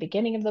from the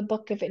beginning of the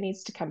book if it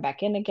needs to come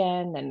back in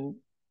again. And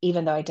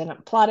even though I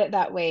didn't plot it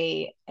that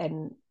way,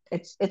 and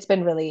it's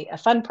been really a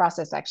fun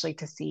process actually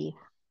to see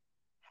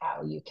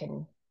how you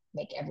can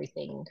make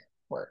everything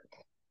work.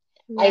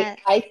 I Yes.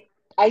 I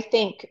I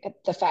think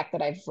the fact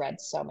that I've read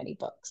so many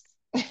books.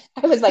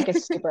 I was like a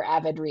super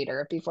avid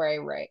reader before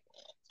I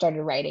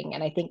started writing,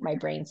 and I think my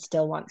brain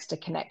still wants to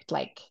connect,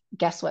 like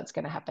guess what's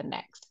going to happen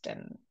next,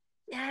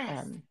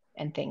 Yes.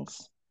 and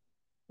things.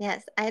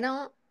 Yes. I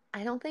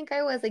don't think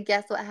I was a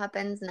guess what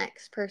happens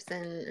next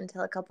person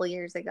until a couple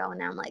years ago. And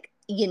now I'm like,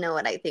 you know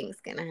what I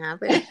think's gonna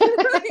happen.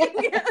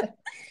 Yeah.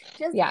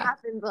 Just Yeah.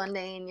 happens one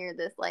day and you're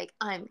this like,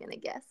 I'm gonna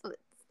guess what's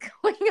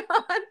going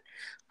on.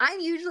 I'm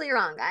usually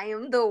wrong. I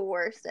am the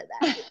worst at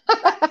that.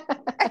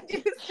 But I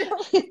do still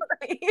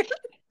try.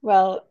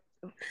 Well,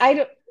 I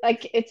don't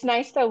like, it's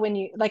nice though when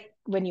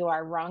you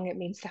are wrong, it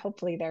means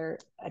hopefully they're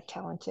a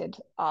talented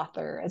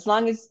author. As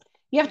long as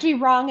you have to be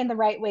wrong in the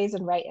right ways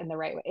and right in the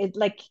right way.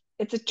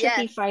 It's a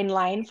tricky Yes. fine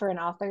line for an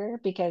author,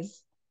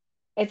 because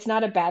it's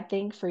not a bad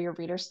thing for your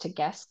readers to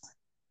guess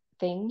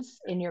things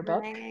in your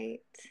book, Right.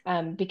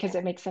 because Yeah.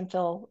 it makes them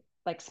feel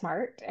like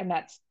smart, and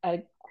that's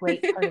a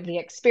great part of the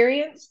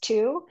experience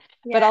too.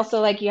 But Yes.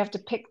 also like you have to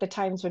pick the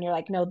times when you're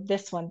like, no,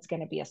 this one's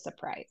going to be a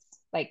surprise.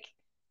 Like,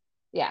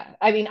 yeah,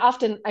 I mean,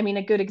 often, I mean,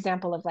 a good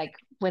example of like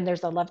when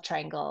there's a love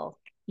triangle,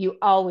 you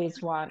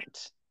always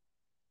want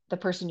the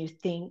person you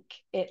think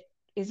it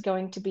is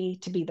going to be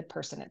the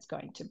person it's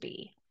going to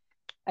be.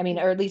 I mean,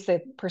 or at least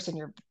the person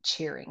you're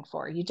cheering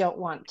for. You don't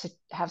want to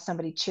have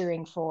somebody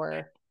cheering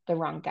for the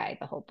wrong guy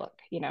the whole book,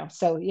 you know?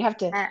 So you have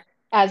to, Yeah.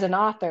 as an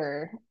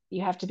author,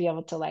 you have to be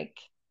able to like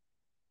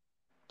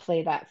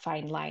play that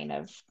fine line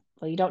of,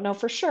 well, you don't know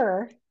for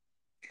sure,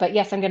 but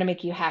yes, I'm going to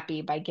make you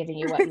happy by giving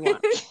you what you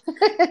want.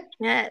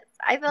 Yes,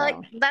 I feel like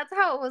So, that's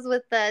how it was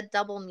with the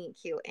double meet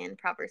cute and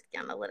proper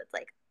scandal. That it's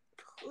like,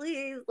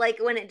 please, like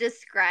when it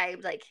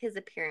described like his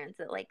appearance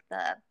at like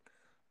the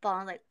ball,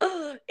 I'm like,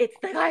 oh, it's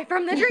the guy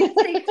from the train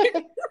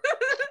station.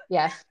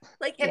 yes.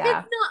 Like if it's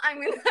Yeah. not,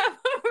 I'm gonna have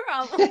a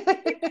problem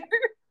later.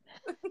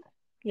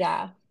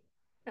 Yeah.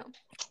 No,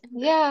 but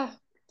Yeah.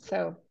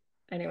 So,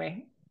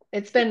 anyway,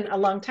 it's been a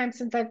long time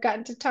since I've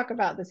gotten to talk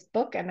about this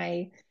book,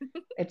 and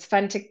it's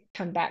fun to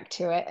come back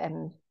to it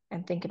and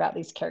think about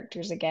these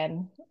characters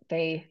again.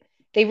 They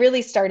they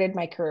really started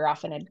my career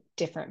off in a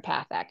different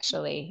path,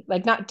 actually.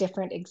 Like not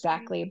different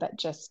exactly, but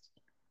just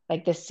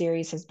like this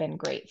series has been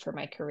great for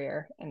my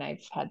career, and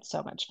I've had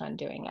so much fun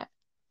doing it.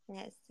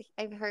 yes,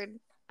 I've heard.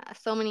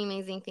 so many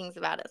amazing things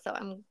about it. So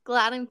I'm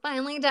glad I'm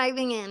finally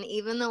diving in,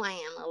 even though I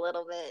am a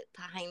little bit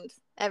behind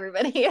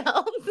everybody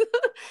else.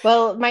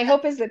 Well, my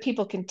hope is that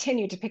people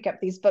continue to pick up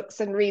these books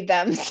and read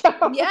them. So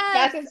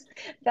Yes,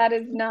 that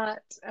is not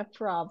a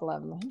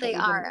problem. they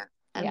are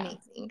Yeah,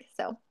 amazing.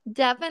 So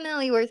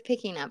definitely worth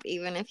picking up,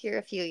 even if you're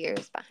a few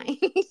years behind.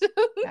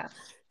 yeah.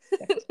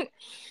 Good.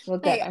 Well,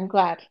 good. Hey, I'm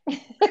glad.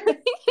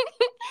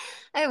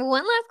 I have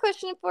one last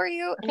question for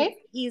you, and it's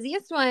Okay. the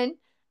easiest one.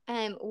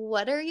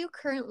 What are you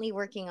currently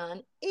working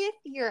on, if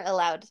you're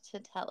allowed to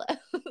tell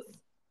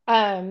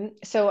us?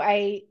 So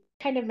I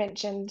kind of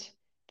mentioned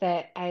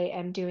that I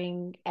am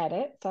doing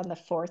edits on the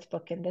fourth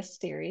book in this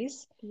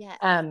series. Yes.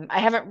 I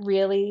haven't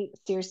really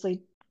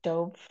seriously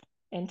dove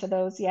into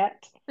those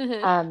yet,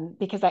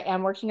 because I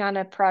am working on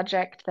a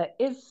project that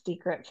is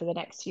secret for the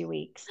next few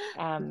weeks.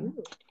 Ooh.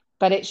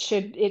 But it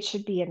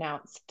should be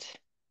announced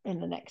in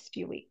the next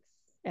few weeks.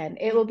 And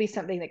it will be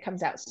something that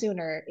comes out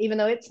sooner, even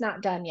though it's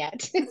not done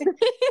yet.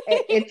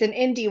 It's an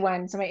indie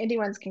one, so my indie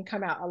ones can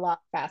come out a lot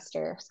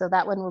faster. So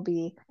that will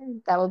be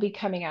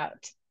coming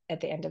out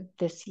at the end of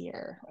this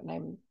year, and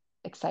I'm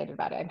excited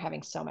about it. I'm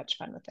having so much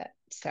fun with it.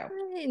 So,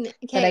 Fun.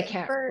 but I Okay,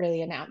 can't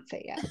really announce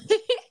it yet. okay.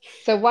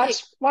 So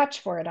watch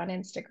for it on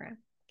Instagram.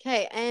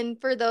 Okay, and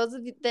for those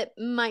of you that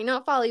might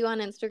not follow you on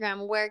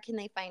Instagram, where can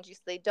they find you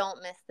so they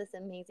don't miss this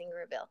amazing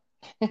reveal?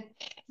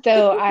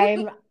 So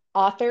I'm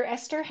author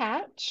Esther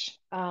Hatch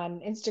on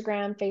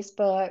Instagram,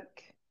 Facebook,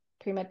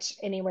 pretty much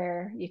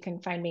anywhere you can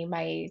find me.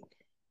 My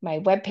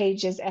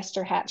webpage is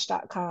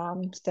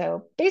estherhatch.com.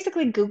 So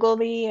basically Google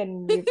me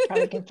and you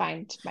probably can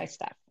find my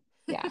stuff.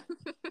 Yeah.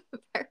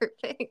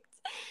 Perfect.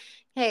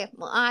 Hey,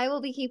 well, I will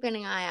be keeping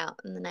an eye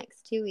out in the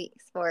next 2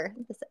 weeks for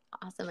this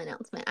awesome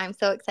announcement. I'm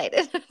so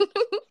excited.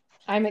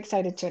 I'm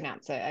excited to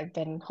announce it. I've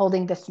been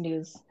holding this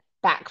news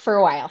back for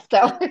a while,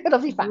 so it'll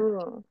be fun.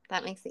 Ooh,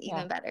 that makes it Yeah.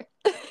 even better.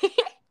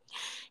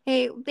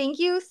 Hey, thank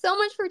you so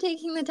much for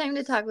taking the time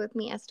to talk with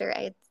me, Esther.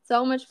 I had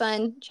so much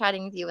fun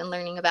chatting with you and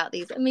learning about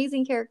these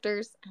amazing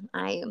characters. And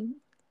I am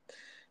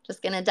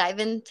just going to dive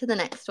into the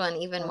next one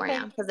even more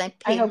now Okay. because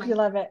I hope you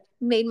love it.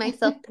 made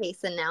myself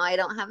pace, and now I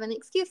don't have an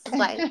excuse. That's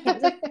why I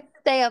can't just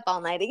stay up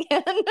all night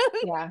again.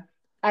 Yeah.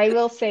 I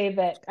will say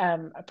that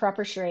a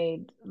proper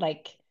charade,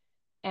 like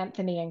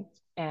Anthony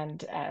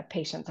and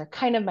Patience, are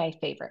kind of my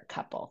favorite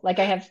couple. Like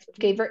I have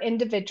favorite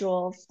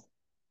individuals.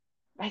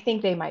 I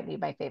think they might be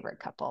my favorite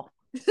couple.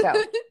 So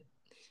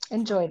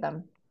enjoy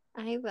them.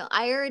 I will.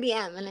 I already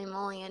am, and I'm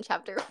only in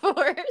chapter 4.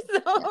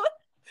 So, Yeah.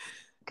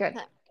 Good.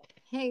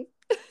 hey,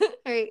 all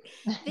right.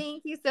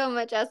 Thank you so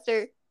much,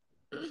 Esther.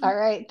 All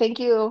right. Thank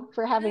you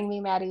for having me,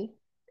 Maddie.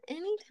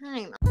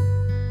 Anytime.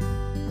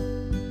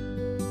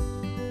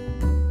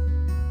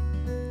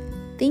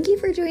 Thank you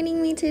for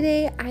joining me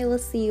today. I will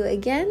see you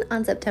again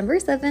on September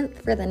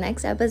 7th for the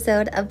next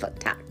episode of Book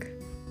Talk.